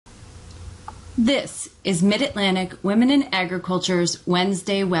This is Mid-Atlantic Women in Agriculture's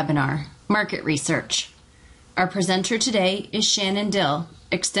Wednesday webinar, Market Research. Our presenter today is Shannon Dill,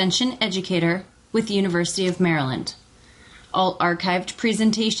 Extension Educator with the University of Maryland. All archived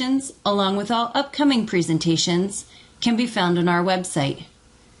presentations, along with all upcoming presentations, can be found on our website.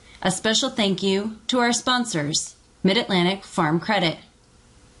 A special thank you to our sponsors, Mid-Atlantic Farm Credit.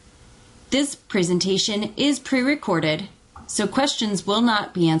 This presentation is pre-recorded, so questions will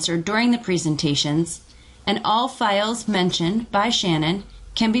not be answered during the presentations, and all files mentioned by Shannon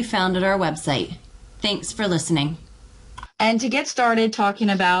can be found at our website. Thanks for listening. And to get started talking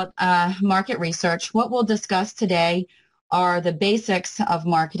about market research, what we'll discuss today are the basics of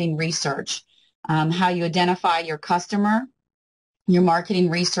marketing research, how you identify your customer, your marketing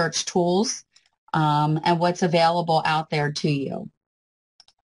research tools, and what's available out there to you.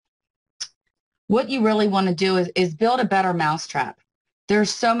 What you really want to do is build a better mousetrap. There's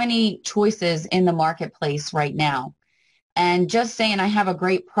so many choices in the marketplace right now. And just saying I have a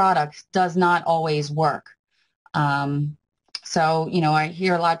great product does not always work. So, I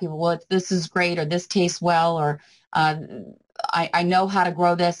hear a lot of people, well, this is great, or this tastes well, or I know how to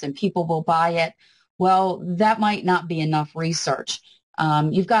grow this and people will buy it. Well, that might not be enough research.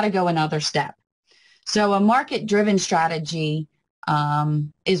 You've got to go another step. So a market-driven strategy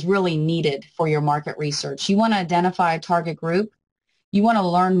is really needed for your market research. You want to identify a target group. You want to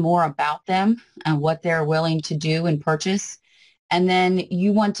learn more about them and what they're willing to do and purchase. And then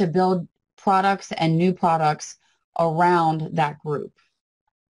you want to build products and new products around that group.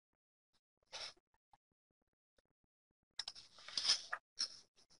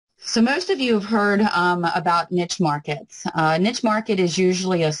 So most of you have heard about niche markets. Niche market is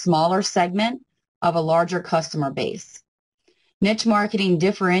usually a smaller segment of a larger customer base. Niche marketing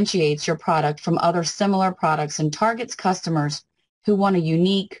differentiates your product from other similar products and targets customers who want a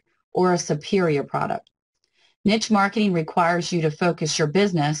unique or a superior product. Niche marketing requires you to focus your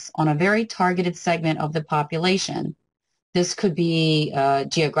business on a very targeted segment of the population. This could be a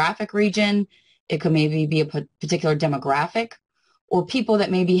geographic region, it could maybe be a particular demographic, or people that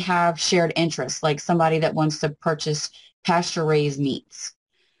maybe have shared interests, like somebody that wants to purchase pasture-raised meats.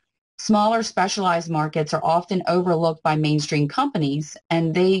 Smaller specialized markets are often overlooked by mainstream companies,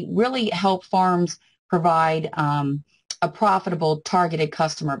 and they really help farms provide a profitable targeted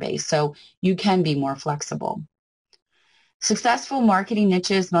customer base, so you can be more flexible. Successful marketing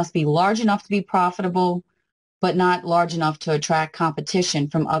niches must be large enough to be profitable, but not large enough to attract competition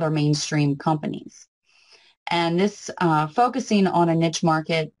from other mainstream companies. And this focusing on a niche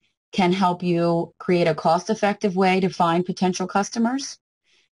market can help you create a cost-effective way to find potential customers,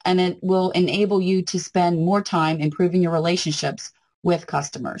 and it will enable you to spend more time improving your relationships with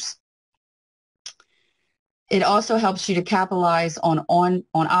customers. It also helps you to capitalize on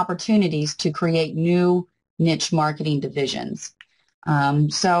opportunities to create new niche marketing divisions.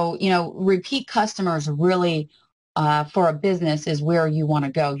 So, repeat customers really for a business is where you want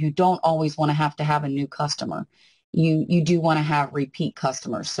to go. You don't always want to have a new customer. You do want to have repeat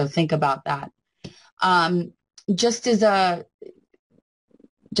customers. So think about that.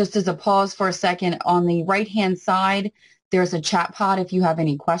 Just as a pause for a second, on the right-hand side, there's a chat pod. If you have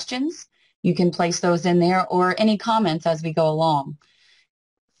any questions, you can place those in there, or any comments as we go along.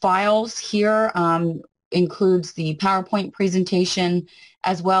 Files here includes the PowerPoint presentation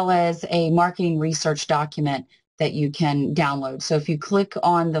as well as a marketing research document that you can download. So if you click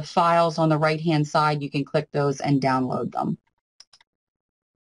on the files on the right-hand side, you can click those and download them.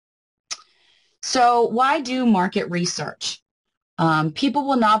 So why do market research? People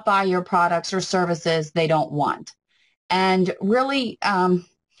will not buy your products or services they don't want. And really,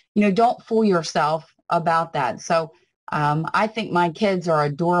 don't fool yourself about that. So I think my kids are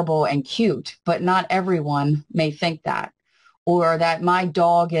adorable and cute, but not everyone may think that. Or that my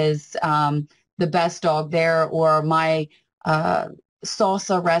dog is the best dog there, or my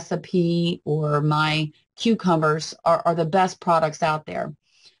salsa recipe or my cucumbers are the best products out there.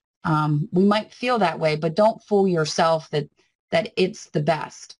 We might feel that way, but don't fool yourself that it's the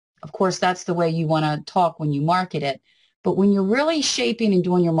best. Of course, that's the way you want to talk when you market it. But when you're really shaping and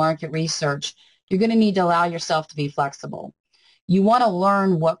doing your market research, you're going to need to allow yourself to be flexible. You want to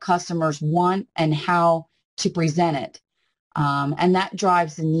learn what customers want and how to present it. And that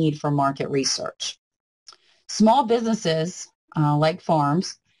drives the need for market research. Small businesses, like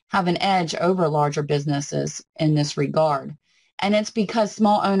farms, have an edge over larger businesses in this regard. And it's because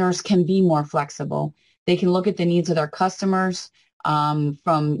small owners can be more flexible. They can look at the needs of their customers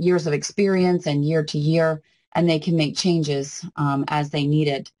from years of experience and year to year, and they can make changes as they need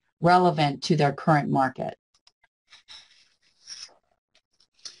it, relevant to their current market.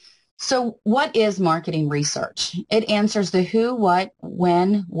 So what is marketing research? It answers the who, what,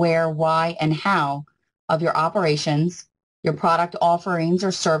 when, where, why, and how of your operations, your product offerings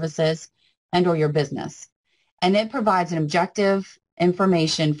or services, and or your business. And it provides an objective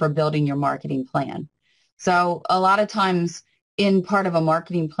information for building your marketing plan. So a lot of times in part of a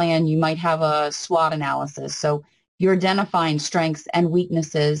marketing plan, you might have a SWOT analysis. So you're identifying strengths and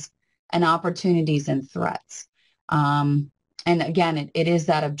weaknesses and opportunities and threats. And again, it is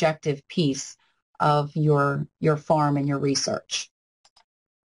that objective piece of your farm and your research.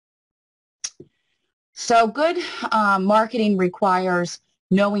 So good marketing requires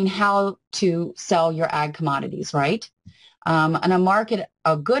knowing how to sell your ag commodities, right? And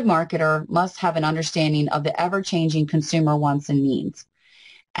a good marketer must have an understanding of the ever-changing consumer wants and needs.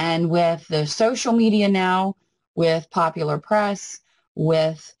 And with the social media now, with popular press,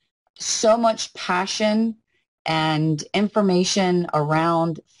 with so much passion and information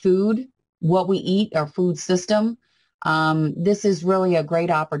around food, what we eat, our food system, this is really a great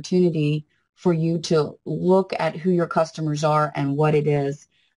opportunity for you to look at who your customers are and what it is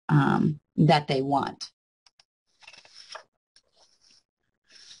that they want.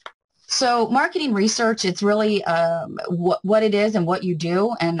 So marketing research, it's really what it is and what you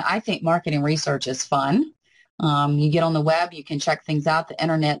do, and I think marketing research is fun. You get on the web, you can check things out. The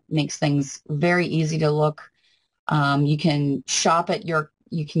internet makes things very easy to look. You can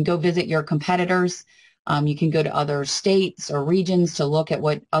you can go visit your competitors. You can go to other states or regions to look at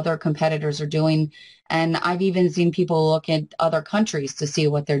what other competitors are doing. And I've even seen people look at other countries to see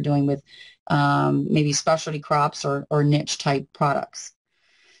what they're doing with maybe specialty crops or niche type products.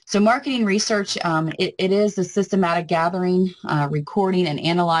 So marketing research, it is the systematic gathering, recording, and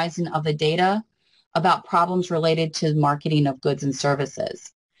analyzing of the data about problems related to marketing of goods and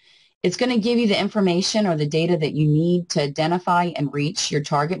services. It's going to give you the information or the data that you need to identify and reach your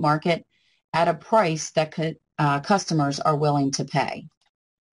target market at a price that customers are willing to pay.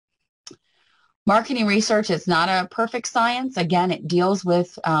 Marketing research is not a perfect science. Again, it deals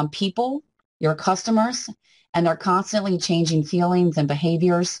with people, your customers, and they're constantly changing feelings and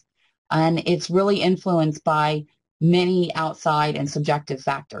behaviors, and it's really influenced by many outside and subjective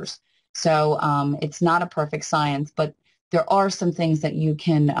factors. So it's not a perfect science, but there are some things that you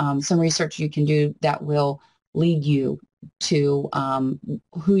can, some research you can do that will lead you to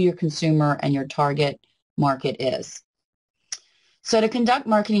who your consumer and your target market is. So to conduct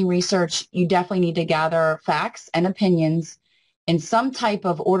marketing research, you definitely need to gather facts and opinions in some type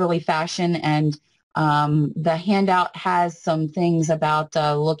of orderly fashion, and the handout has some things about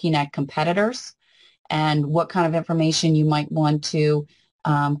looking at competitors and what kind of information you might want to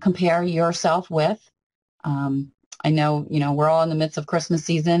compare yourself with. I know, we're all in the midst of Christmas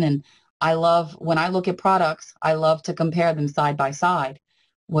season, and I love, when I look at products, I love to compare them side by side,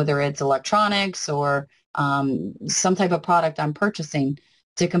 whether it's electronics or some type of product I'm purchasing,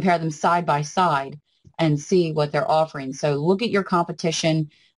 to compare them side by side and see what they're offering. So look at your competition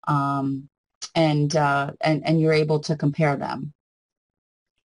and you're able to compare them.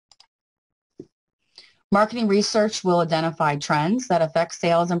 Marketing research will identify trends that affect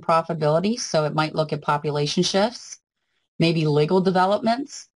sales and profitability. So it might look at population shifts, maybe legal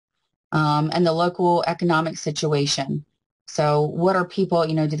developments, and the local economic situation. So what are people,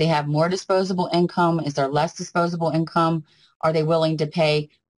 do they have more disposable income? Is there less disposable income? Are they willing to pay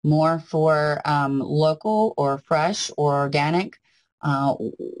more for local or fresh or organic?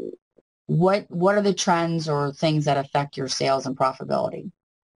 What are the trends or things that affect your sales and profitability?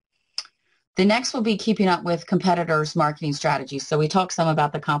 The next will be keeping up with competitors' marketing strategies. So we talked some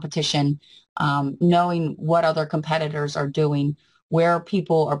about the competition, knowing what other competitors are doing, where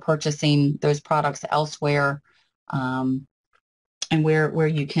people are purchasing those products elsewhere, and where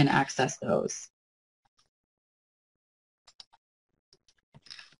you can access those.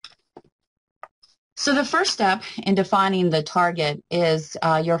 So the first step in defining the target is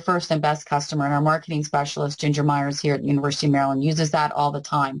your first and best customer, and our marketing specialist, Ginger Myers, here at the University of Maryland, uses that all the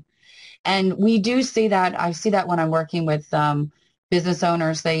time. And we do see that. I see that when I'm working with business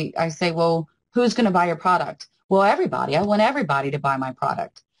owners. I say, well, who's going to buy your product? Well, everybody. I want everybody to buy my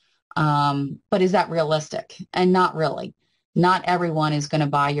product. But is that realistic? And not really. Not everyone is going to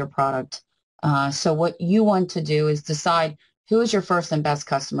buy your product. So what you want to do is decide who is your first and best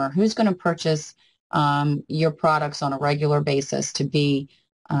customer, who's going to purchase your products on a regular basis to be,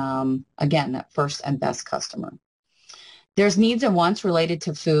 again, that first and best customer. There's needs and wants related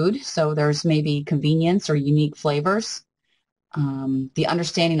to food, so there's maybe convenience or unique flavors, the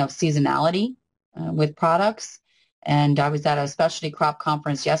understanding of seasonality with products. And I was at a specialty crop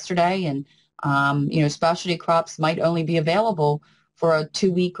conference yesterday, and specialty crops might only be available for a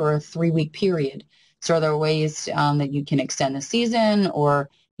 2-week or a 3-week period. So there are ways that you can extend the season, or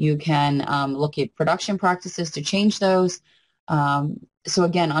you can look at production practices to change those. So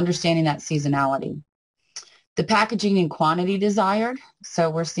again, understanding that seasonality. The packaging and quantity desired.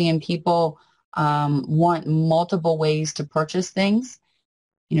 So we're seeing people want multiple ways to purchase things.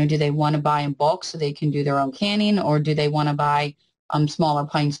 You know, do they want to buy in bulk so they can do their own canning, or do they want to buy smaller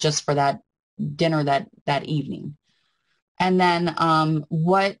pints just for that dinner that evening? And then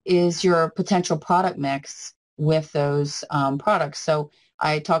what is your potential product mix with those products? So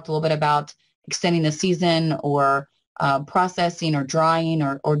I talked a little bit about extending the season, or processing or drying,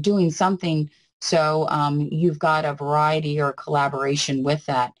 or doing something so you've got a variety or collaboration with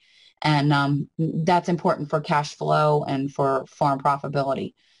that. And that's important for cash flow and for farm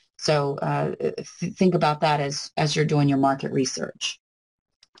profitability. So think about that as you're doing your market research.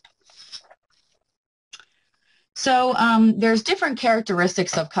 So there's different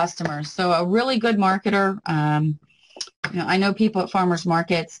characteristics of customers. So a really good marketer, you know, I know people at farmers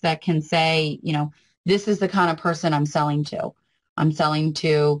markets that can say, you know, this is the kind of person I'm selling to. I'm selling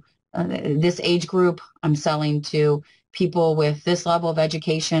to this age group. I'm selling to people with this level of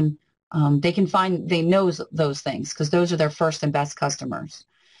education. They know those things because those are their first and best customers.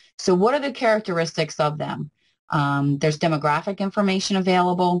 So what are the characteristics of them? There's demographic information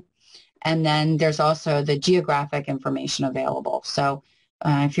available. And then there's also the geographic information available. So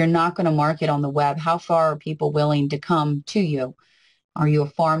if you're not going to market on the web, how far are people willing to come to you? Are you a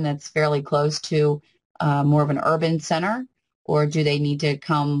farm that's fairly close to more of an urban center, or do they need to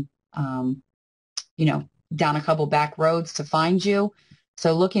come, you know, down a couple back roads to find you?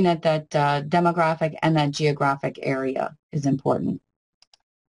 So looking at that demographic and that geographic area is important.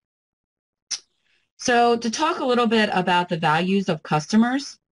 So to talk a little bit about the values of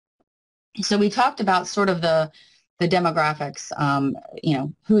customers. So we talked about sort of the demographics, you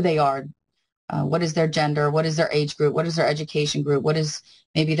know, who they are, what is their gender, what is their age group, what is their education group, what is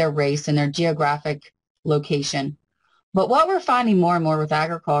maybe their race and their geographic location. But what we're finding more and more with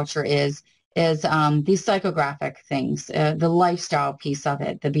agriculture is these psychographic things, the lifestyle piece of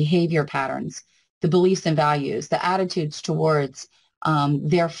it, the behavior patterns, the beliefs and values, the attitudes towards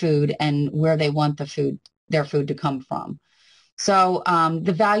their food and where they want their food to come from. So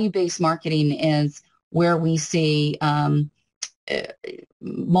the value-based marketing is where we see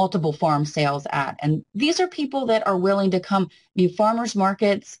multiple farm sales at. And these are people that are willing to come. I mean, farmers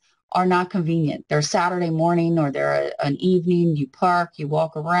markets are not convenient. They're Saturday morning, or they're an evening. You park, you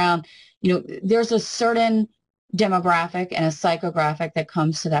walk around. You know, there's a certain demographic and a psychographic that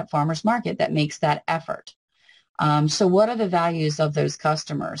comes to that farmers market that makes that effort. So what are the values of those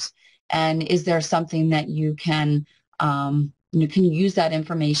customers? And is there something that you can use that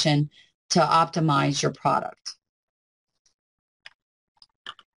information to optimize your product?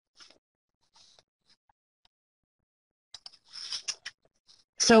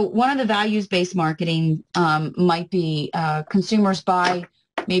 So one of the values-based marketing might be consumers buy,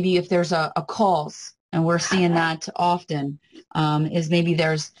 maybe if there's a cause, and we're seeing that often, is maybe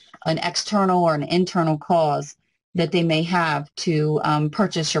there's an external or an internal cause that they may have to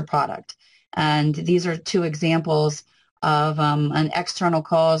purchase your product. And these are two examples of an external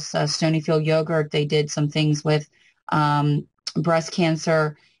cause. Stonyfield Yogurt, they did some things with breast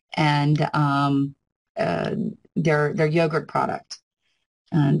cancer and their yogurt product.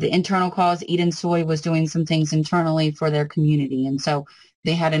 The internal cause, Eden Soy, was doing some things internally for their community, and so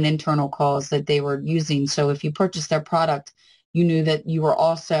they had an internal cause that they were using. So if you purchased their product, you knew that you were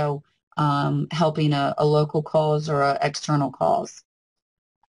also helping a local cause or an external cause.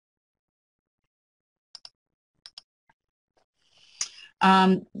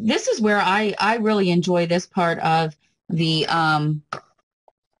 This is where I really enjoy this part of the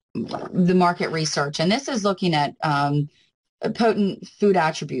market research, and this is looking at potent food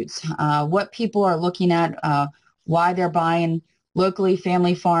attributes, what people are looking at, why they're buying locally,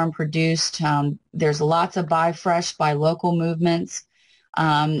 family farm produced. There's lots of buy fresh, buy local movements.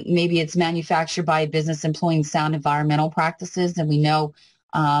 Maybe it's manufactured by a business employing sound environmental practices, and we know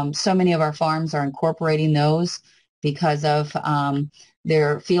so many of our farms are incorporating those because of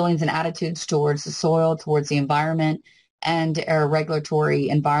their feelings and attitudes towards the soil, towards the environment, and our regulatory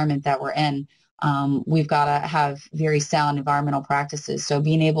environment that we're in. We've got to have very sound environmental practices. So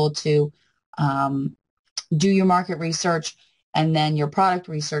being able to do your market research and then your product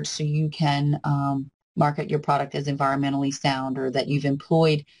research so you can market your product as environmentally sound, or that you've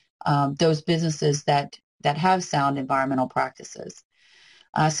employed those businesses that have sound environmental practices.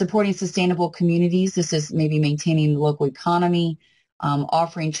 Supporting sustainable communities. This is maybe maintaining the local economy,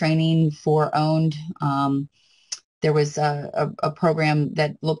 offering training for owned there was a program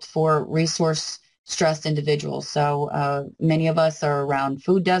that looked for resource-stressed individuals. So many of us are around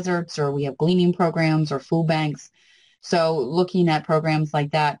food deserts, or we have gleaning programs or food banks. So looking at programs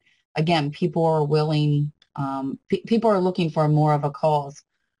like that, again, people are willing, people are looking for more of a cause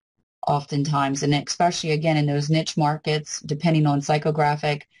oftentimes, and especially, again, in those niche markets, depending on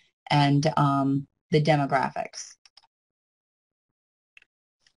psychographic and the demographics.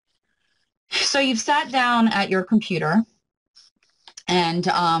 So you've sat down at your computer and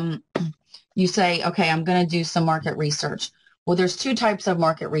you say, okay, I'm going to do some market research. Well, there's two types of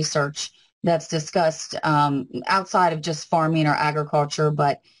market research that's discussed outside of just farming or agriculture,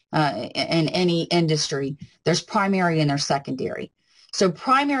 but in any industry. There's primary and there's secondary. So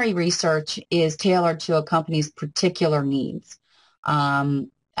primary research is tailored to a company's particular needs. And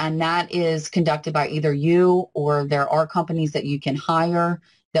that is conducted by either you, or there are companies that you can hire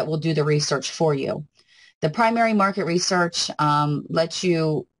that will do the research for you. The primary market research lets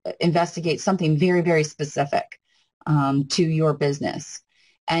you investigate something very, very specific to your business,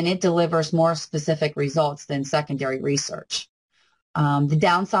 and it delivers more specific results than secondary research. The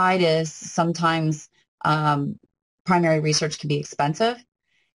downside is sometimes primary research can be expensive.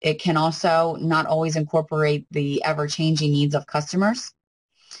 It can also not always incorporate the ever-changing needs of customers.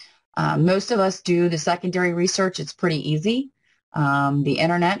 Most of us do the secondary research. It's pretty easy. The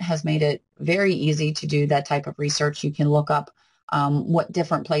internet has made it very easy to do that type of research. You can look up what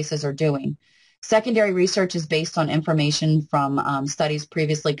different places are doing. Secondary research is based on information from studies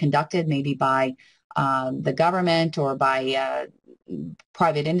previously conducted, maybe by the government or by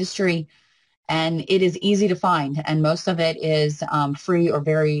private industry, and it is easy to find, and most of it is free or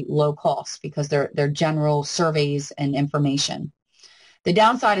very low cost because they're general surveys and information. The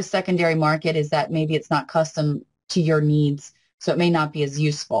downside of secondary market is that maybe it's not custom to your needs, so it may not be as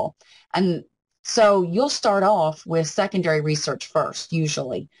useful. And so you'll start off with secondary research first,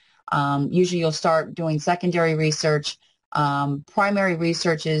 usually. Usually you'll start doing secondary research. Primary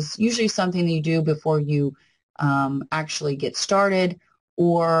research is usually something that you do before you actually get started,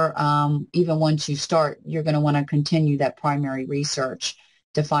 or even once you start, you're going to want to continue that primary research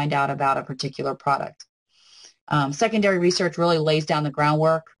to find out about a particular product. Secondary research really lays down the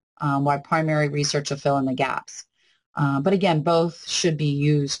groundwork, while primary research will fill in the gaps. But again, both should be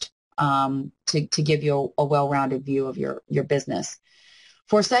used to give you a well-rounded view of your business.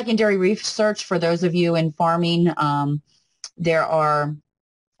 For secondary research, for those of you in farming, there are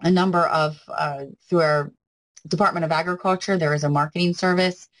a number of, through our Department of Agriculture, there is a marketing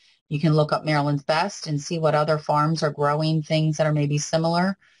service. You can look up Maryland's Best and see what other farms are growing things that are maybe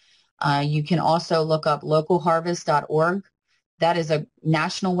similar. You can also look up localharvest.org. That is a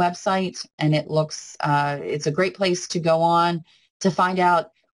national website, and it looks, it's a great place to go on to find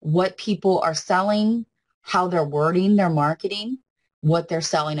out what people are selling, how they're wording their marketing, what they're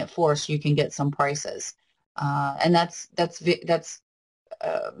selling it for, so you can get some prices. And that's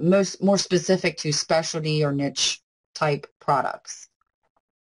more specific to specialty or niche type products.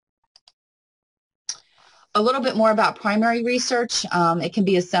 A little bit more about primary research. It can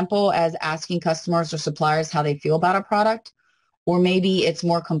be as simple as asking customers or suppliers how they feel about a product, or maybe it's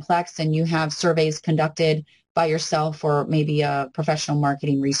more complex and you have surveys conducted by yourself or maybe a professional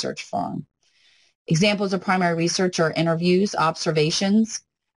marketing research firm. Examples of primary research are interviews, observations,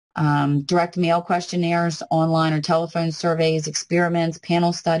 direct mail questionnaires, online or telephone surveys, experiments,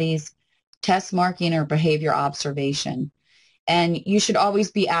 panel studies, test marking, or behavior observation. And you should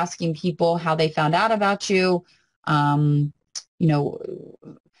always be asking people how they found out about you, you know,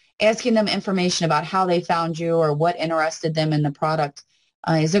 asking them information about how they found you or what interested them in the product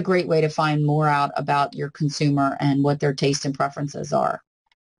is a great way to find more out about your consumer and what their taste and preferences are.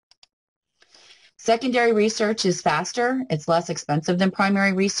 Secondary research is faster. It's less expensive than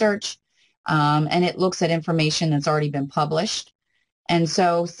primary research, and it looks at information that's already been published. And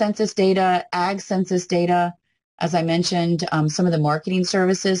so census data, ag census data, as I mentioned, some of the marketing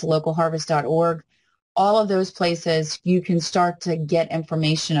services, localharvest.org, all of those places you can start to get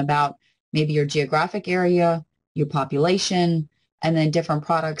information about maybe your geographic area, your population, and then different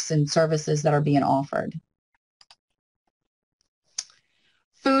products and services that are being offered.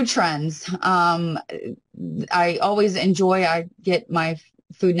 Food trends. I always enjoy, I get my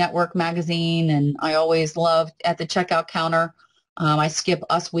Food Network magazine, and I always love at the checkout counter. I skip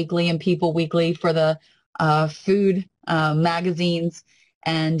Us Weekly and People Weekly for the food magazines,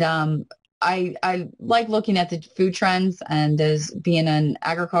 and I like looking at the food trends, and as being an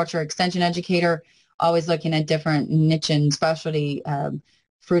agriculture extension educator, always looking at different niche and specialty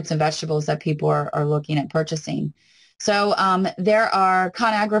fruits and vegetables that people are looking at purchasing. So there are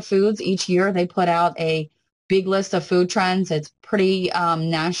ConAgra Foods. Each year they put out a big list of food trends. It's pretty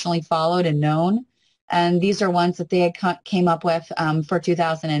nationally followed and known. And these are ones that they had came up with for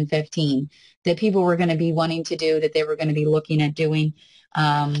 2015 that people were going to be wanting to do, that they were going to be looking at doing.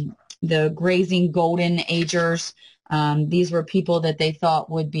 The grazing golden agers, these were people that they thought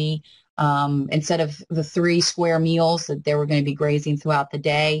would be, instead of the 3 square meals, that they were going to be grazing throughout the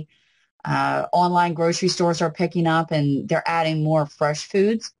day. Online grocery stores are picking up, and they're adding more fresh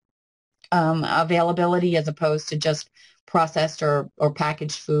foods availability as opposed to just processed or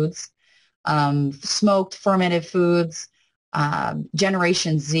packaged foods. Smoked, fermented foods,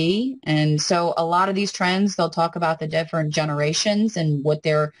 Generation Z. And so a lot of these trends, they'll talk about the different generations and what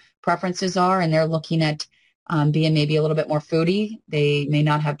their preferences are, and they're looking at being maybe a little bit more foodie. They may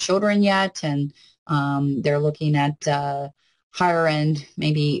not have children yet, and they're looking at higher end,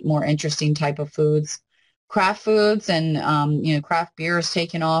 maybe more interesting type of foods. Craft foods and, craft beer is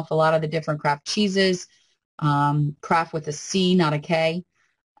taking off. A lot of the different craft cheeses, craft with a C, not a K.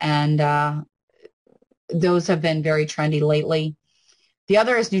 And those have been very trendy lately. The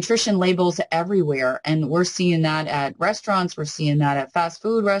other is nutrition labels everywhere, and we're seeing that at restaurants. We're seeing that at fast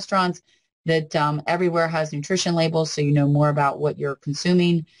food restaurants, that everywhere has nutrition labels, so you know more about what you're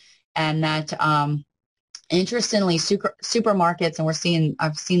consuming. And that, interestingly, supermarkets, and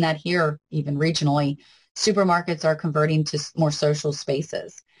I've seen that here even regionally, supermarkets are converting to more social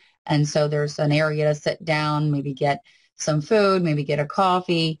spaces. And so there's an area to sit down, maybe get some food, maybe get a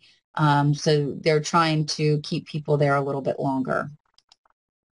coffee. So they're trying to keep people there a little bit longer.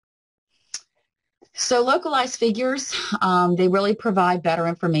 So localized figures, they really provide better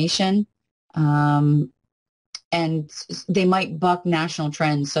information, and they might buck national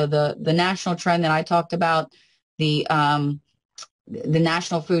trends. So the national trend that I talked about, the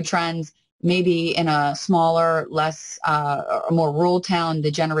national food trends, maybe in a smaller, less, more rural town,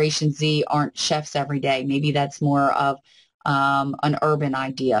 the Generation Z aren't chefs every day. Maybe that's more of an urban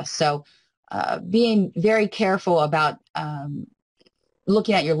idea. So being very careful about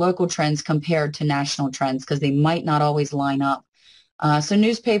looking at your local trends compared to national trends, because they might not always line up. So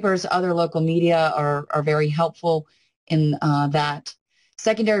newspapers, other local media are very helpful in that.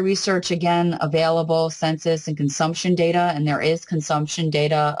 Secondary research, again, available, census and consumption data, and there is consumption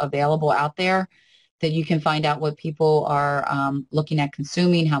data available out there that you can find out what people are looking at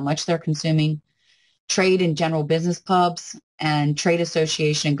consuming, how much they're consuming. Trade and general business pubs and trade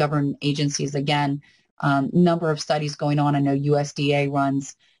association and government agencies, again, number of studies going on. I know USDA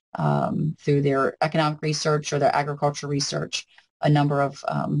runs through their economic research or their agriculture research a number of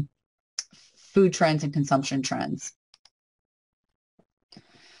food trends and consumption trends.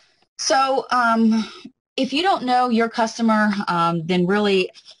 So if you don't know your customer, then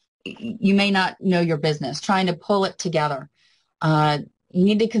really you may not know your business. Trying to pull it together. You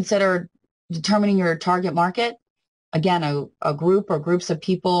need to consider determining your target market. Again, a group or groups of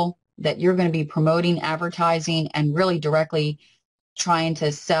people that you're going to be promoting, advertising, and really directly trying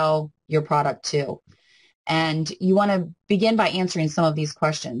to sell your product to. And you want to begin by answering some of these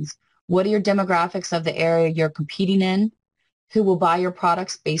questions. What are your demographics of the area you're competing in? Who will buy your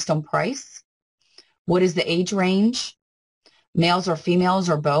products based on price? What is the age range? Males or females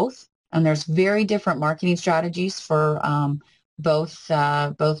or both? And there's very different marketing strategies for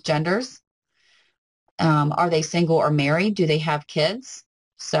both genders. Are they single or married? Do they have kids?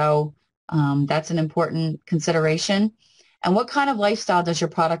 So that's an important consideration. And what kind of lifestyle does your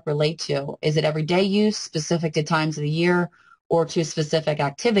product relate to? Is it everyday use, specific to times of the year, or to specific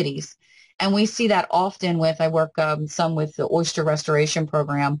activities? And we see that often I work some with the oyster restoration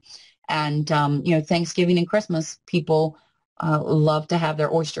program, and Thanksgiving and Christmas, people love to have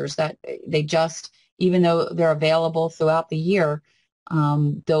their oysters. That they just, even though they're available throughout the year,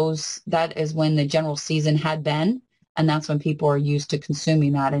 that is when the general season had been, and that's when people are used to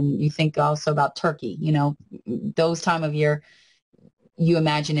consuming that. And you think also about turkey, those time of year, you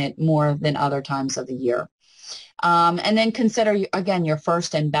imagine it more than other times of the year. And then consider, again, your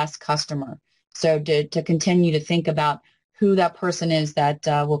first and best customer. So to continue to think about who that person is that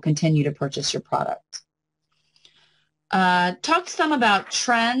will continue to purchase your product. Talk some about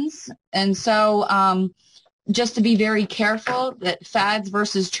trends. And so just to be very careful that fads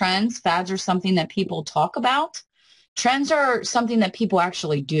versus trends. Fads are something that people talk about. Trends are something that people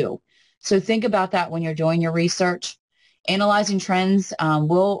actually do. So think about that when you're doing your research. Analyzing trends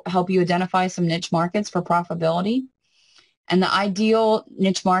will help you identify some niche markets for profitability. And the ideal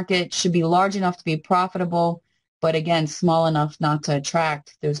niche market should be large enough to be profitable, but again, small enough not to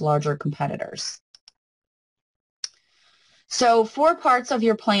attract those larger competitors. So 4 parts of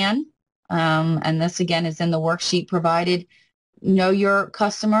your plan, and this again is in the worksheet provided. Know your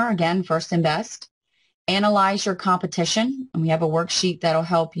customer, again, first and best. Analyze your competition, and we have a worksheet that'll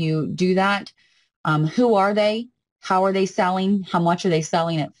help you do that. Who are they? How are they selling? How much are they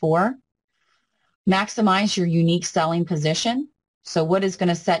selling it for? Maximize your unique selling position. So what is going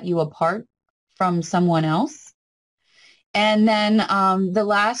to set you apart from someone else? And then the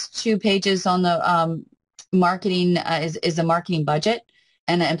last 2 pages on the marketing is a marketing budget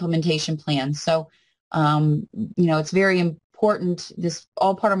and an implementation plan. So, it's very important. This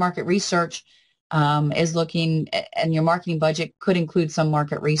all part of market research is looking, and your marketing budget could include some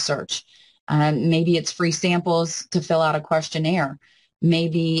market research. Maybe it's free samples to fill out a questionnaire.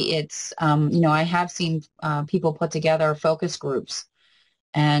 Maybe it's, I have seen people put together focus groups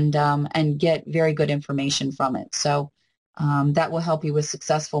and get very good information from it. So that will help you with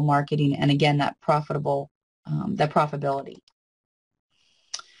successful marketing and, again, that profitability.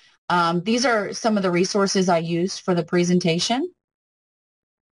 These are some of the resources I used for the presentation.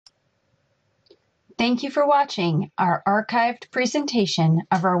 Thank you for watching our archived presentation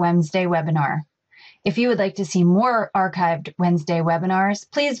of our Wednesday webinar. If you would like to see more archived Wednesday webinars,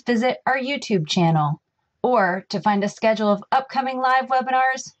 please visit our YouTube channel, or to find a schedule of upcoming live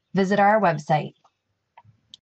webinars, visit our website.